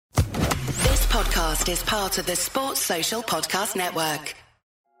podcast is part of the Sports Social Podcast Network.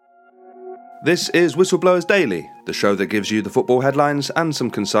 This is Whistleblowers Daily, the show that gives you the football headlines and some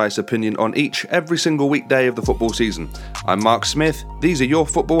concise opinion on each every single weekday of the football season. I'm Mark Smith. These are your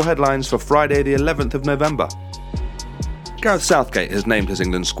football headlines for Friday the 11th of November. Gareth Southgate has named his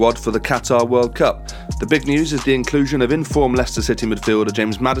England squad for the Qatar World Cup. The big news is the inclusion of in-form Leicester City midfielder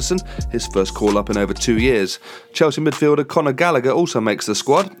James Maddison, his first call-up in over 2 years. Chelsea midfielder Conor Gallagher also makes the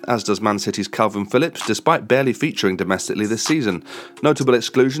squad, as does Man City's Calvin Phillips, despite barely featuring domestically this season. Notable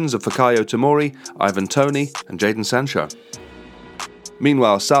exclusions are Fikayo Tomori, Ivan Toney and Jadon Sancho.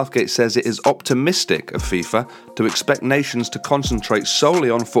 Meanwhile, Southgate says it is optimistic of FIFA to expect nations to concentrate solely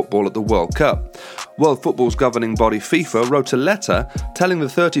on football at the World Cup. World Football's governing body FIFA wrote a letter telling the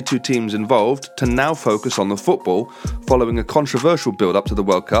 32 teams involved to now focus on the football following a controversial build-up to the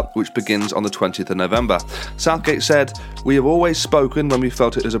World Cup which begins on the 20th of November. Southgate said, "We have always spoken when we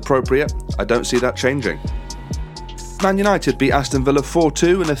felt it is appropriate. I don't see that changing." Man United beat Aston Villa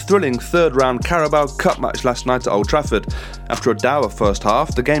 4-2 in a thrilling third-round Carabao Cup match last night at Old Trafford. After a dour first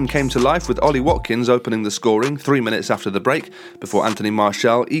half, the game came to life with Ollie Watkins opening the scoring 3 minutes after the break, before Anthony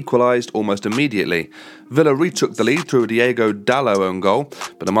Martial equalised almost immediately. Villa retook the lead through a Diego Dalot own goal,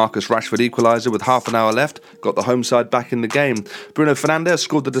 but a Marcus Rashford equaliser with half an hour left got the home side back in the game. Bruno Fernandes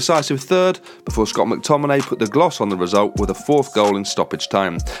scored the decisive third, before Scott McTominay put the gloss on the result with a fourth goal in stoppage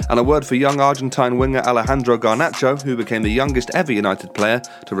time. And a word for young Argentine winger Alejandro Garnacho, who became the youngest ever United player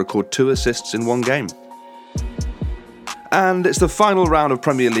to record 2 assists in one game. And it's the final round of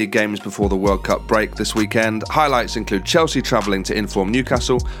Premier League games before the World Cup break this weekend. Highlights include Chelsea travelling to inform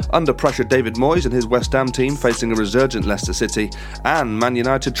Newcastle, under pressure David Moyes and his West Ham team facing a resurgent Leicester City, and Man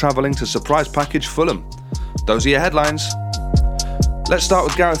United travelling to surprise package Fulham. Those are your headlines. Let's start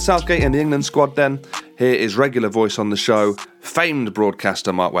with Gareth Southgate and the England squad then. Here is regular voice on the show, famed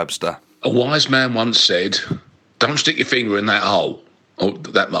broadcaster Mark Webster. A wise man once said, "Don't stick your finger in that hole." Oh,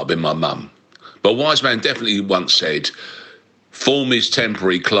 that might have been my mum. But a wise man definitely once said, form is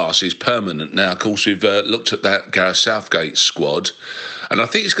temporary, class is permanent. Now, of course, we've looked at that Gareth Southgate squad, and I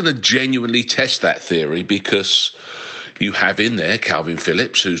think it's going to genuinely test that theory because you have in there Calvin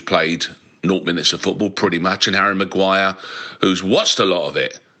Phillips, who's played 0 minutes of football pretty much, and Harry Maguire, who's watched a lot of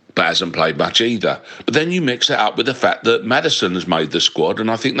it, but hasn't played much either. But then you mix that up with the fact that Maddison has made the squad, and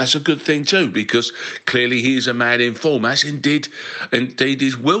I think that's a good thing too, because clearly he is a man in form, as indeed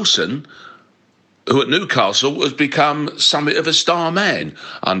is Wilson, who at Newcastle has become something of a star man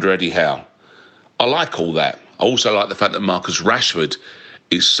under Eddie Howe. I like all that. I also like the fact that Marcus Rashford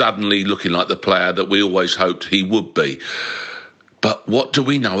is suddenly looking like the player that we always hoped he would be. But what do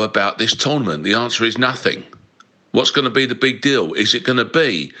we know about this tournament? The answer is nothing. What's going to be the big deal? Is it going to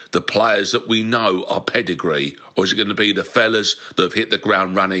be the players that we know are pedigree, or is it going to be the fellas that have hit the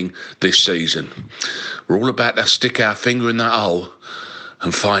ground running this season? We're all about to stick our finger in that hole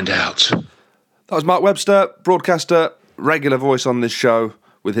and find out. That was Mark Webster, broadcaster, regular voice on this show,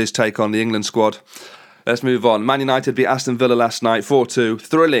 with his take on the England squad. Let's move on. Man United beat Aston Villa last night 4-2.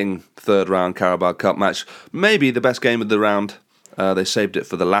 Thrilling third-round Carabao Cup match. Maybe the best game of the round. They saved it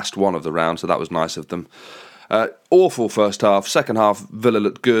for the last one of the round, so that was nice of them. Awful first half. Second half, Villa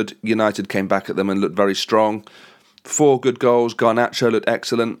looked good. United came back at them and looked very strong. 4 good goals. Garnacho looked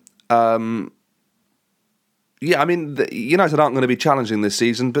excellent. United aren't going to be challenging this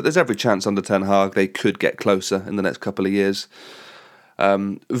season, but there's every chance under Ten Hag they could get closer in the next couple of years.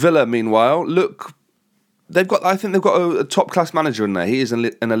 Villa, meanwhile, I think they've got a top-class manager in there. He is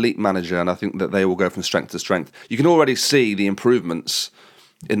an elite manager, and I think that they will go from strength to strength. You can already see the improvements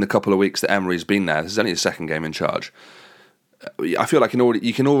in the couple of weeks that Emery's been there. This is only his second game in charge. I feel like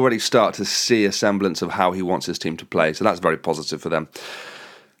you can already start to see a semblance of how he wants his team to play, so that's very positive for them.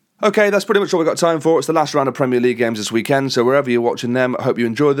 Okay, that's pretty much all we've got time for. It's the last round of Premier League games this weekend, so wherever you're watching them, I hope you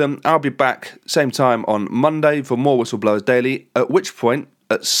enjoy them. I'll be back same time on Monday for more Whistleblowers Daily, at which point,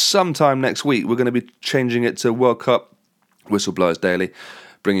 at some time next week, we're going to be changing it to World Cup Whistleblowers Daily,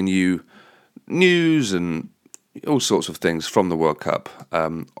 bringing you news and all sorts of things from the World Cup.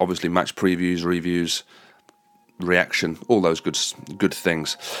 Obviously, match previews, reviews, reaction, all those good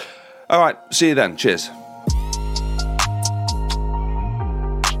things. All right, see you then. Cheers.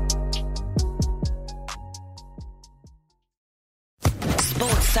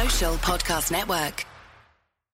 Sports Social Podcast Network.